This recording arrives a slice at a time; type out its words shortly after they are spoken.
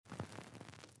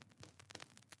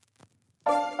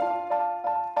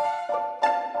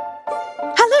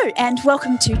Hello and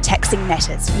welcome to Taxing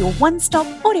Matters, your one-stop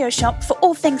audio shop for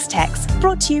all things tax,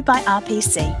 brought to you by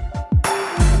RPC.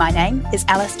 My name is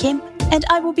Alice Kemp, and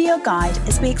I will be your guide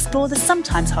as we explore the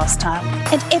sometimes hostile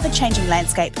and ever-changing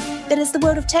landscape that is the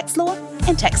world of tax law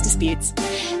and tax disputes.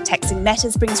 Taxing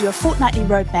Matters brings you a fortnightly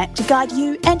roadmap to guide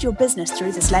you and your business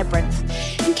through this labyrinth.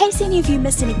 In case any of you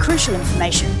missed any crucial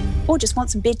information or just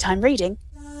want some bedtime reading,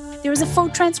 there is a full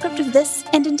transcript of this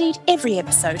and indeed every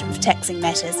episode of Taxing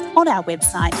Matters on our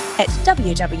website at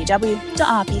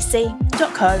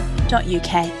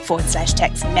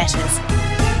www.rpc.co.uk/Taxing Matters.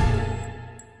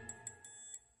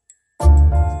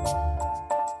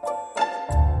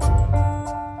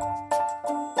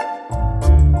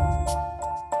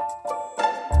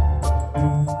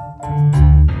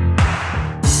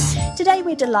 Today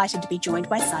we're delighted to be joined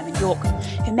by Simon York,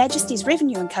 Her Majesty's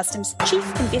Revenue and Customs Chief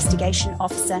Investigation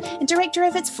Officer and Director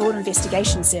of its Fraud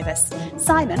Investigation Service.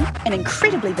 Simon, an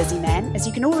incredibly busy man, as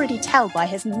you can already tell by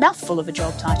his mouthful of a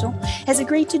job title, has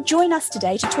agreed to join us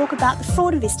today to talk about the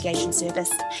Fraud Investigation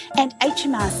Service and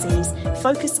HMRC's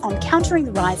focus on countering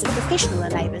the rise of professional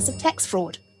enablers of tax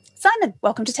fraud. Simon,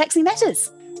 welcome to Taxing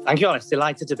Matters. Thank you, Alice.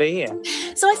 Delighted to be here.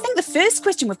 So I think the first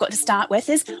question we've got to start with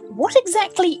is, what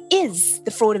exactly is the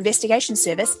Fraud Investigation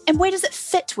Service and where does it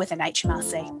fit within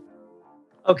HMRC?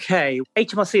 Okay,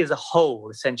 HMRC as a whole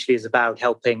essentially is about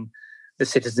helping the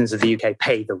citizens of the UK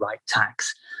pay the right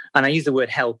tax. And I use the word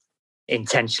help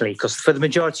intentionally because for the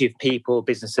majority of people,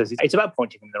 businesses, it's about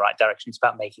pointing them in the right direction. It's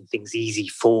about making things easy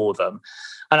for them.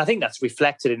 And I think that's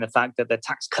reflected in the fact that the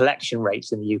tax collection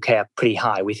rates in the UK are pretty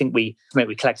high. We think we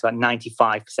collect about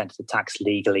 95% of the tax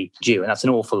legally due, and that's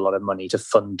an awful lot of money to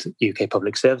fund UK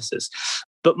public services.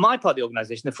 But my part of the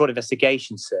organisation, the Fraud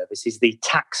Investigation Service, is the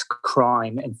tax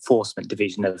crime enforcement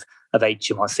division of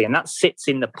HMRC, and that sits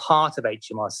in the part of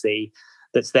HMRC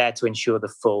that's there to ensure the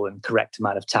full and correct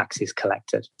amount of tax is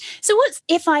collected. So what's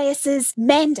FIS's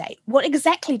mandate? What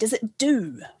exactly does it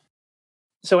do?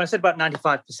 So when I said about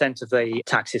 95% of the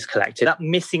tax is collected, that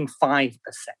missing 5%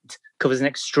 covers an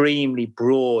extremely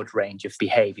broad range of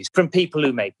behaviours, from people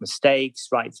who make mistakes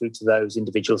right through to those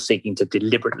individuals seeking to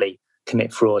deliberately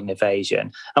commit fraud and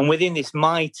evasion. And within this,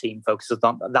 my team focuses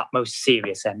on that most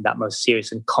serious end, that most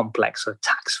serious and complex sort of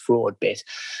tax fraud bit.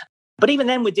 But even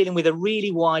then, we're dealing with a really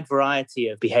wide variety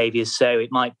of behaviours. So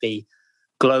it might be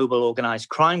global organised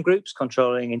crime groups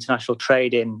controlling international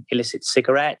trade in illicit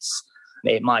cigarettes.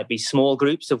 It might be small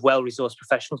groups of well-resourced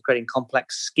professionals creating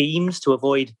complex schemes to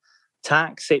avoid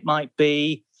tax. It might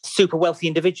be super wealthy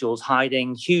individuals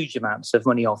hiding huge amounts of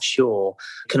money offshore.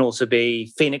 It can also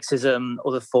be phoenixism,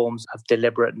 other forms of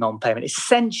deliberate non-payment.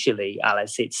 Essentially,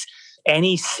 Alice, it's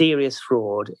any serious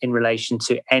fraud in relation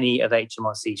to any of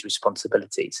HMRC's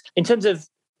responsibilities. In terms of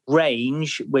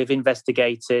range, we've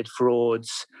investigated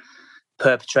frauds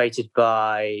perpetrated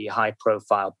by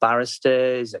high-profile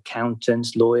barristers,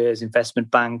 accountants, lawyers,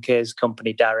 investment bankers,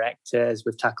 company directors.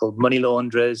 We've tackled money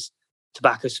launderers,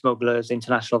 tobacco smugglers,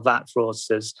 international VAT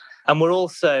fraudsters. And we're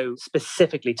also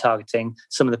specifically targeting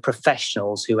some of the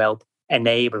professionals who help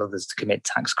enable others to commit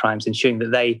tax crimes, ensuring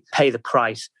that they pay the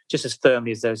price just as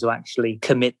firmly as those who actually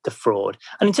commit the fraud.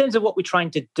 And in terms of what we're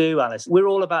trying to do, Alice, we're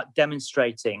all about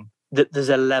demonstrating that there's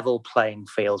a level playing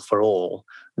field for all,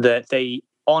 that the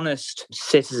honest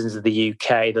citizens of the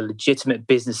UK, the legitimate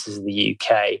businesses of the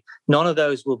UK, none of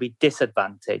those will be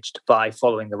disadvantaged by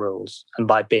following the rules and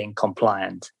by being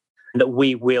compliant, and that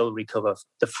we will recover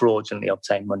the fraudulently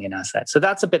obtained money and assets. So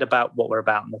that's a bit about what we're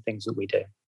about and the things that we do.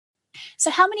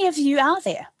 So how many of you are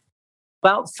there?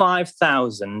 About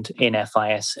 5,000 in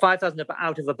FIS, 5,000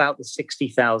 out of about the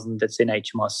 60,000 that's in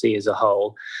HMRC as a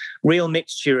whole. Real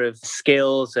mixture of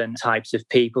skills and types of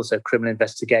people, so criminal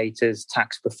investigators,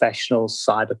 tax professionals,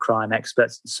 cybercrime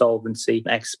experts, insolvency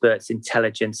experts,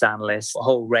 intelligence analysts, a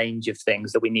whole range of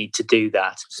things that we need to do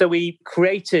that. So we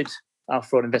created our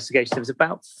fraud investigation service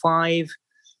about 5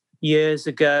 years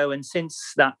ago, and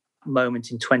since that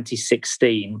moment in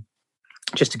 2016,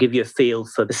 just to give you a feel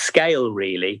for the scale,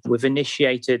 really, we've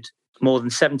initiated more than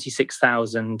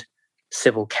 76,000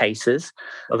 civil cases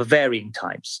of varying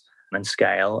types and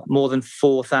scale, more than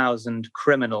 4,000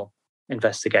 criminal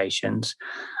investigations.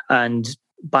 And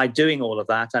by doing all of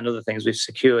that and other things, we've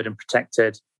secured and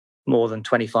protected more than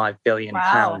 £25 billion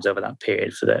over that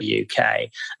period for the UK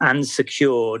and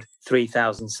secured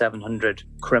 3,700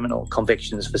 criminal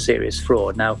convictions for serious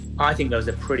fraud. Now, I think those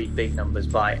are pretty big numbers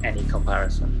by any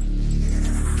comparison.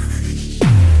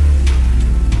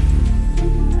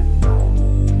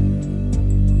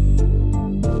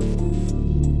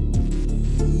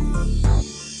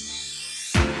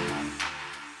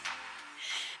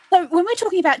 So So when we're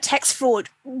talking about tax fraud,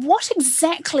 what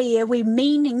exactly are we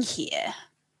meaning here?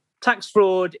 Tax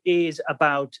fraud is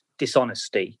about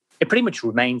dishonesty. It pretty much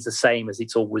remains the same as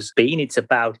it's always been. It's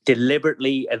about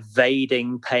deliberately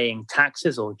evading paying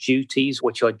taxes or duties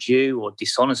which are due, or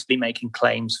dishonestly making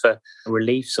claims for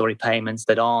reliefs or repayments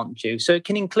that aren't due. So it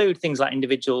can include things like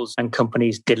individuals and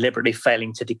companies deliberately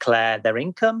failing to declare their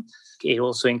income. It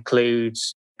also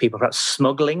includes people perhaps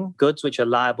smuggling goods which are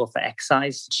liable for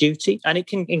excise duty. And it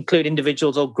can include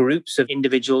individuals or groups of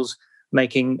individuals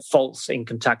making false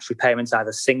income tax repayments,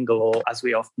 either single or, as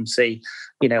we often see,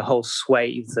 whole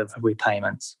swathes of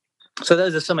repayments. So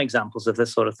those are some examples of the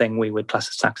sort of thing we would class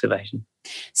as tax evasion.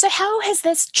 So how has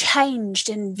this changed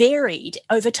and varied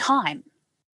over time?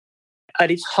 At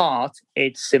its heart,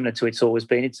 it's similar to it's always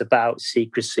been. It's about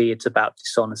secrecy, it's about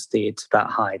dishonesty, it's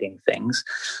about hiding things.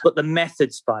 But the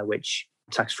methods by which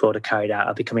tax fraud are carried out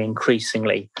are becoming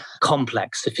increasingly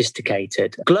complex,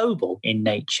 sophisticated, global in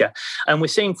nature. And we're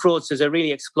seeing fraudsters are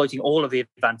really exploiting all of the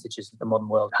advantages that the modern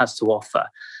world has to offer.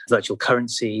 Virtual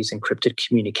currencies, encrypted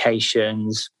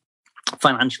communications,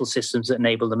 financial systems that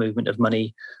enable the movement of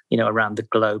money, around the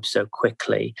globe so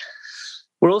quickly.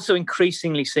 We're also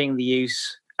increasingly seeing the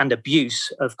use and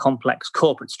abuse of complex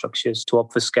corporate structures to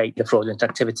obfuscate the fraudulent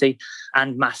activity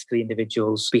and mask the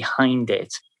individuals behind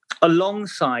it.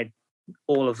 Alongside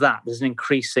all of that, there's an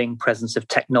increasing presence of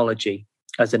technology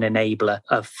as an enabler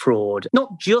of fraud,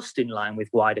 not just in line with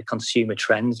wider consumer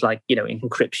trends like,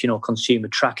 encryption or consumer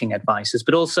tracking advices,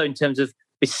 but also in terms of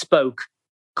bespoke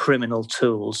criminal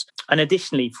tools. And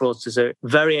additionally, fraudsters are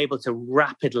very able to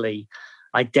rapidly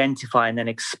identify and then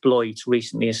exploit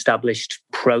recently established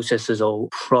processes or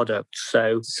products.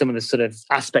 So some of the sort of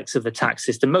aspects of the tax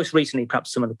system, most recently,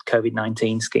 perhaps some of the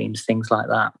COVID-19 schemes, things like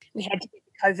that. We had to get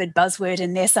the COVID buzzword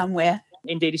in there somewhere.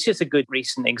 Indeed, it's just a good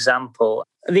recent example.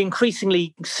 The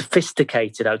increasingly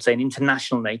sophisticated, I would say, and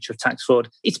international nature of tax fraud,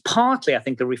 it's partly, I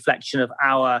think, a reflection of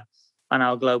our and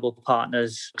our global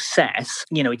partners' success.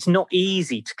 It's not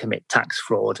easy to commit tax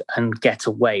fraud and get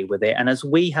away with it. And as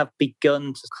we have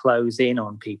begun to close in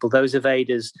on people, those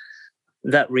evaders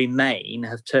that remain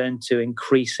have turned to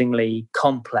increasingly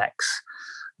complex,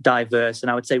 diverse,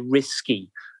 and I would say risky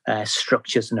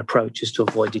structures and approaches to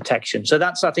avoid detection. So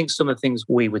that's, I think, some of the things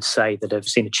we would say that have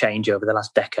seen a change over the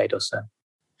last decade or so.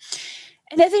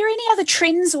 And are there any other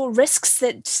trends or risks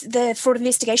that the Fraud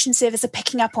Investigation Service are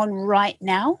picking up on right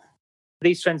now?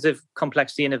 These trends of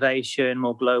complexity, innovation,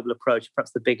 more global approach,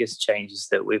 perhaps the biggest changes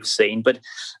that we've seen. But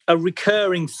a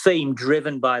recurring theme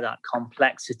driven by that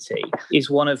complexity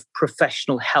is one of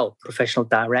professional help, professional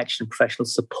direction, professional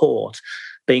support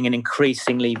being an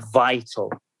increasingly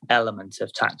vital element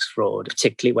of tax fraud,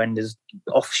 particularly when there's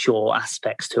offshore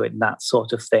aspects to it and that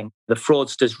sort of thing. The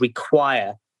fraudsters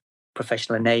require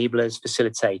professional enablers,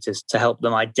 facilitators to help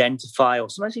them identify or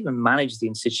sometimes even manage the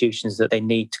institutions that they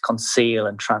need to conceal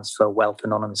and transfer wealth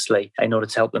anonymously in order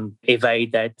to help them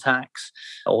evade their tax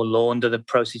or launder the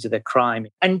proceeds of their crime.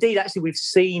 Indeed, actually, we've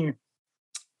seen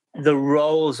the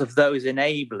roles of those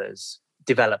enablers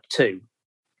develop too.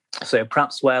 So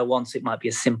perhaps where once it might be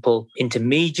a simple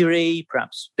intermediary,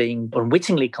 perhaps being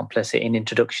unwittingly complicit in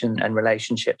introduction and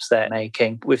relationships they're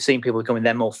making, we've seen people becoming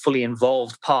then more fully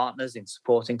involved partners in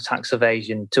supporting tax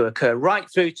evasion to occur right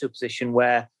through to a position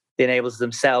where the enablers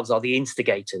themselves are the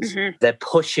instigators. Mm-hmm. They're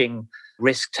pushing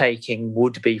risk-taking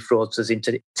would-be fraudsters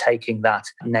into taking that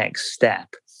next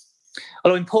step.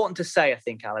 Although important to say, I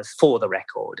think, Alice, for the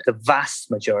record, the vast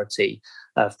majority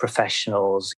of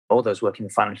professionals, all those working in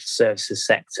the financial services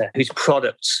sector, whose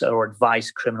products or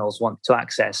advice criminals want to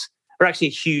access, are actually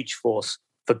a huge force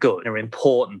for good and are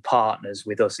important partners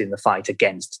with us in the fight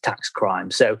against tax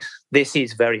crime. So this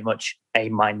is very much a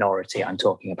minority I'm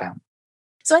talking about.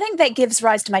 So I think that gives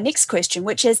rise to my next question,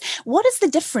 which is, what is the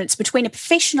difference between a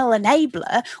professional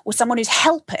enabler or someone who's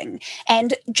helping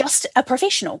and just a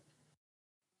professional?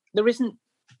 There isn't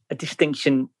a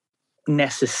distinction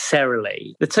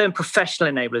necessarily. The term professional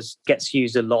enablers gets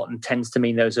used a lot and tends to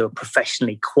mean those who are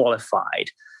professionally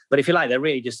qualified. But if you like, they're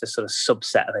really just a sort of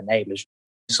subset of enablers.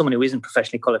 Someone who isn't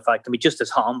professionally qualified can be just as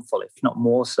harmful, if not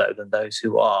more so, than those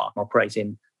who are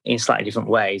operating in slightly different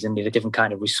ways and need a different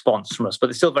kind of response from us. But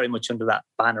they're still very much under that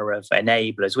banner of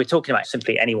enablers. We're talking about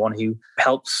simply anyone who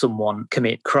helps someone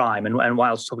commit crime. And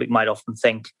whilst the public might often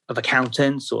think of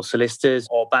accountants or solicitors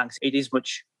or banks, it is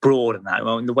much broader than that.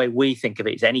 And the way we think of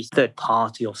it is any third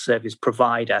party or service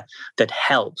provider that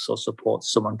helps or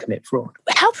supports someone commit fraud.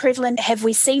 How prevalent have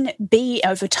we seen it be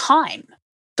over time?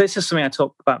 This is something I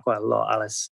talk about quite a lot,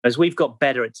 Alice. As we've got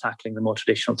better at tackling the more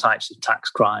traditional types of tax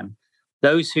crime,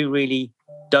 Those who really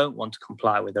don't want to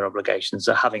comply with their obligations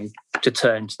are having to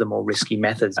turn to the more risky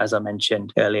methods, as I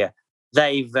mentioned earlier.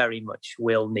 They very much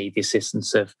will need the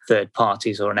assistance of third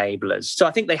parties or enablers. So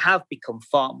I think they have become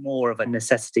far more of a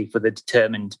necessity for the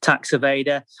determined tax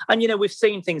evader. And, we've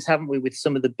seen things, haven't we, with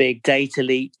some of the big data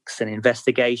leaks and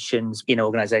investigations in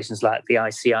organisations like the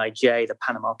ICIJ, the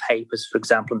Panama Papers, for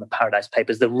example, and the Paradise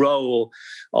Papers, the role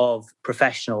of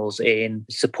professionals in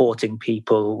supporting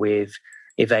people with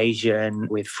evasion,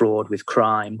 with fraud, with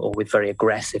crime, or with very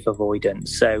aggressive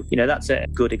avoidance. So, that's a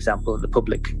good example that the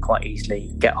public can quite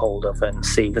easily get hold of and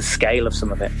see the scale of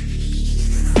some of it.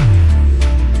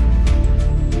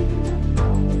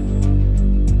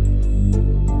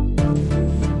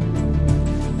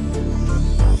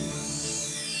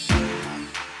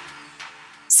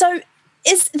 So,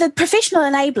 is the professional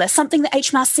enabler something that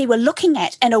HMRC were looking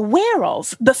at and aware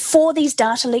of before these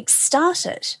data leaks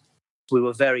started? We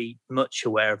were very much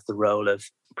aware of the role of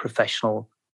professional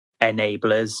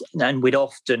enablers, and we'd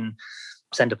often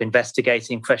end up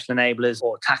investigating professional enablers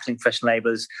or tackling professional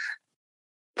enablers,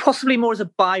 possibly more as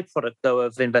a byproduct, though,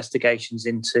 of investigations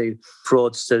into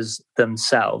fraudsters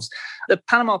themselves. The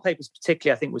Panama Papers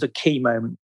particularly, I think, was a key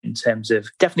moment in terms of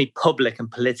definitely public and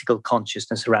political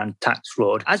consciousness around tax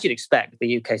fraud. As you'd expect,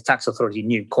 the UK's tax authority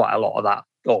knew quite a lot of that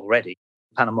already.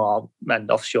 Panama and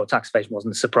offshore tax evasion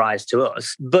wasn't a surprise to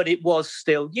us, but it was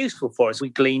still useful for us. We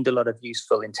gleaned a lot of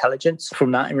useful intelligence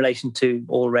from that in relation to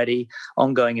already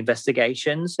ongoing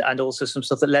investigations and also some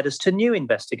stuff that led us to new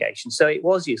investigations. So it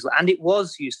was useful, and it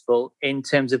was useful in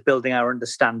terms of building our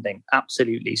understanding.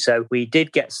 Absolutely. So we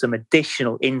did get some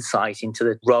additional insight into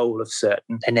the role of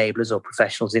certain enablers or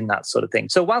professionals in that sort of thing.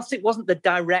 So whilst it wasn't the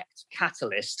direct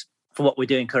catalyst for what we're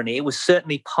doing currently, it was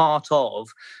certainly part of,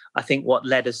 I think, what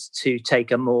led us to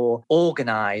take a more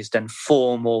organised and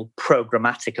formal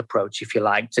programmatic approach, if you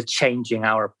like, to changing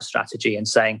our strategy and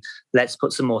saying, let's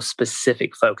put some more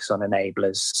specific focus on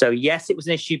enablers. So yes, it was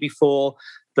an issue before,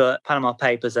 but Panama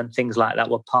Papers and things like that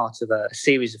were part of a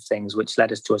series of things which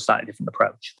led us to a slightly different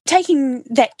approach. Taking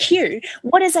that cue,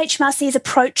 what is HMRC's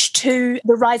approach to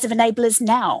the rise of enablers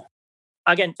now?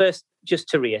 Again, first, just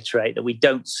to reiterate that we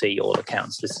don't see all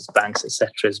accounts, listed banks,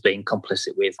 etc., as being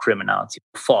complicit with criminality.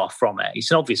 Far from it.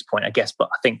 It's an obvious point, I guess, but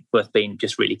I think worth being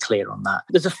just really clear on that.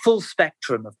 There's a full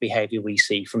spectrum of behaviour we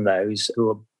see from those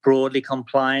who are broadly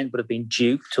compliant but have been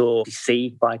duped or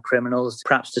deceived by criminals,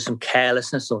 perhaps to some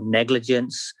carelessness or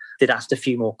negligence. They'd asked a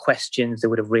few more questions, they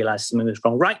would have realised something was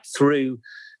wrong, right through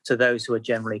to those who are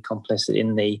generally complicit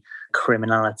in the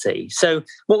criminality. So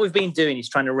what we've been doing is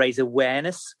trying to raise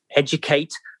awareness,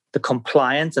 educate the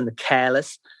compliant and the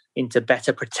careless into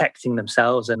better protecting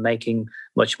themselves and making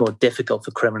much more difficult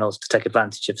for criminals to take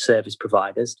advantage of service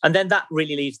providers. And then that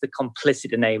really leaves the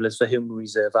complicit enablers, for whom we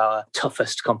reserve our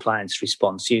toughest compliance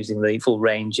response, using the full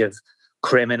range of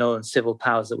criminal and civil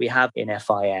powers that we have in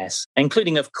FIS,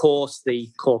 including, of course, the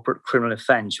corporate criminal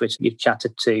offence, which you've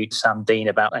chatted to Sam Dean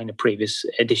about in a previous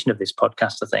edition of this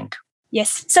podcast, I think.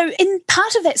 Yes. So in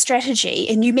part of that strategy,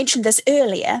 and you mentioned this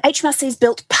earlier, HMRC's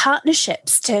built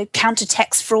partnerships to counter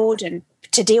tax fraud and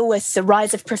to deal with the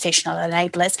rise of professional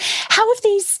enablers. How have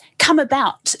these come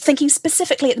about, thinking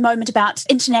specifically at the moment about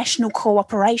international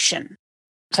cooperation?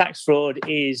 Tax fraud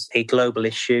is a global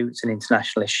issue, it's an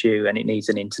international issue, and it needs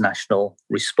an international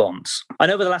response. And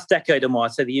over the last decade or more,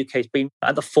 I'd say the UK has been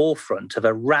at the forefront of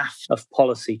a raft of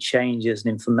policy changes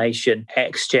and information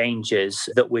exchanges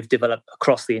that we've developed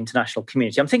across the international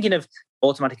community. I'm thinking of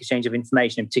automatic exchange of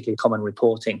information, in particular common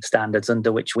reporting standards,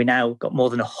 under which we now got more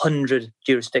than 100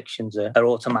 jurisdictions are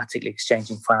automatically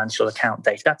exchanging financial account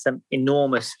data. That's an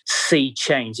enormous sea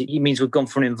change. It means we've gone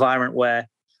from an environment where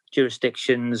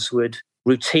jurisdictions would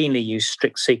routinely use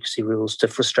strict secrecy rules to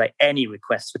frustrate any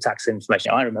requests for tax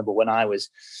information. I remember when I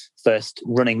was first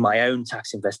running my own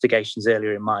tax investigations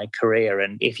earlier in my career,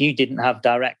 and if you didn't have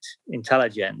direct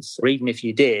intelligence, or even if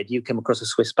you did, you came across a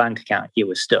Swiss bank account, you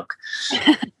were stuck.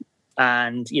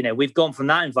 And, we've gone from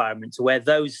that environment to where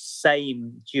those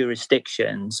same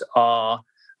jurisdictions are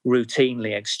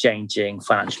routinely exchanging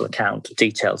financial account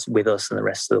details with us and the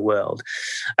rest of the world.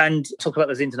 And talk about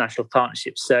those international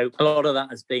partnerships. So a lot of that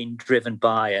has been driven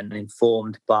by and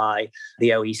informed by the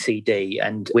OECD,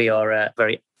 and we are a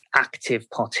very active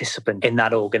participant in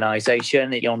that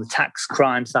organisation. On the tax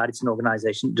crime side, it's an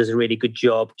organisation that does a really good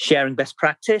job sharing best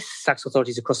practice. Tax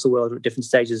authorities across the world are at different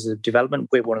stages of development.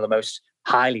 We're one of the most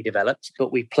highly developed,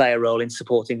 but we play a role in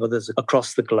supporting others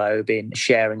across the globe in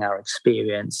sharing our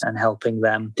experience and helping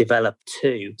them develop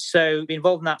too. So we've been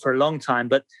involved in that for a long time,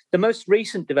 but the most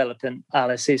recent development,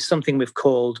 Alice, is something we've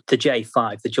called the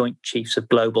J5, the Joint Chiefs of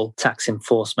Global Tax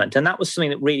Enforcement. And that was something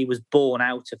that really was born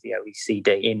out of the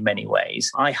OECD in many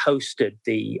ways. I hosted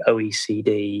the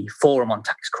OECD Forum on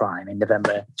Tax Crime in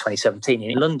November 2017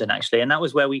 in London, actually, and that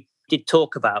was where we did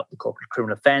talk about the corporate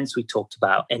criminal offence. We talked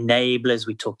about enablers.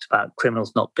 We talked about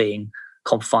criminals not being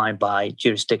confined by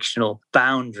jurisdictional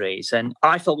boundaries. And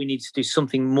I felt we needed to do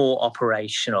something more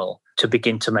operational to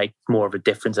begin to make more of a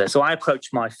difference there. So I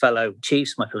approached my fellow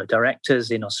chiefs, my fellow directors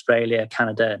in Australia,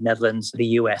 Canada, Netherlands, the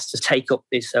US to take up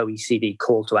this OECD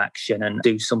call to action and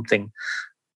do something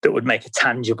that would make a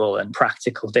tangible and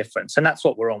practical difference. And that's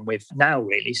what we're on with now,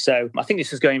 really. So I think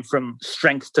this is going from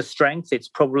strength to strength. It's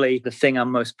probably the thing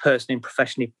I'm most personally and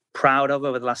professionally proud of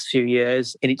over the last few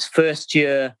years. In its first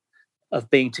year of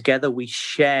being together, we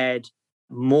shared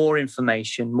more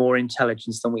information, more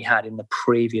intelligence than we had in the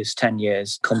previous 10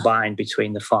 years combined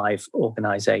between the 5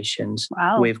 organizations.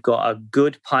 Wow. We've got a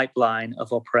good pipeline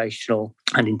of operational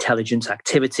and intelligence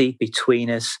activity between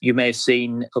us. You may have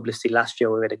seen publicity last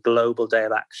year. We had a global day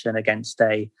of action against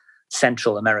a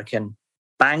Central American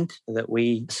bank that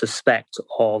we suspect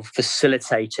of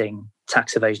facilitating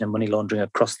tax evasion and money laundering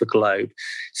across the globe.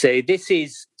 So this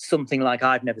is something like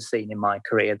I've never seen in my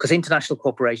career, because international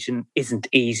cooperation isn't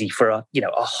easy for a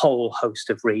whole host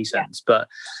of reasons. Yeah. But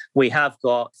we have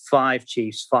got 5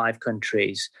 chiefs, 5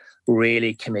 countries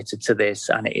really committed to this,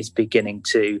 and it is beginning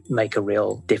to make a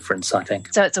real difference, I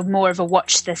think. So it's more of a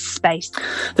watch this space.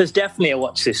 There's definitely a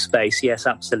watch this space. Yes,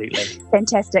 absolutely.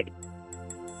 Fantastic.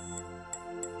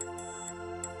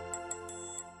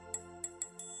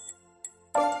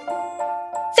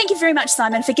 Thank you very much,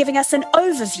 Simon, for giving us an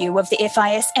overview of the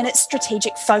FIS and its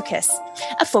strategic focus.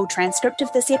 A full transcript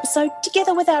of this episode,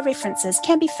 together with our references,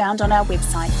 can be found on our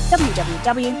website,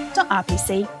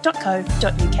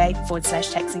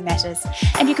 www.rpc.co.uk/taxing matters.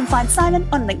 And you can find Simon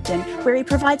on LinkedIn, where he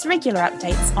provides regular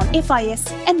updates on FIS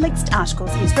and links to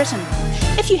articles he's written.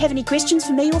 If you have any questions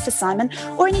for me or for Simon,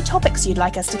 or any topics you'd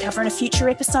like us to cover in a future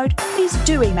episode, please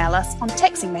do email us on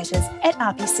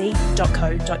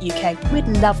taxingmatters@rpc.co.uk. We'd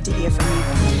love to hear from you.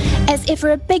 As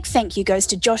ever, a big thank you goes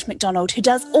to Josh McDonald, who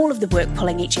does all of the work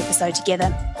pulling each episode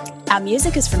together. Our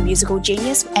music is from musical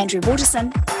genius Andrew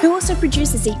Waterson, who also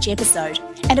produces each episode.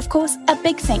 And of course, a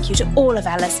big thank you to all of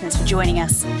our listeners for joining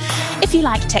us. If you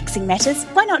like Taxing Matters,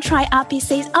 why not try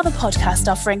RPC's other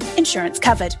podcast offering, Insurance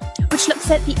Covered, which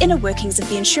looks at the inner workings of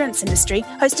the insurance industry,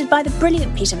 hosted by the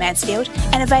brilliant Peter Mansfield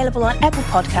and available on Apple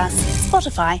Podcasts,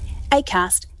 Spotify,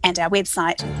 Acast, and our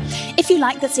website. If you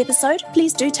like this episode,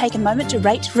 please do take a moment to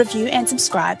rate, review, and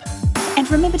subscribe. And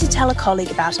remember to tell a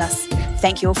colleague about us.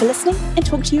 Thank you all for listening, and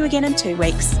talk to you again in 2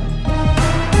 weeks.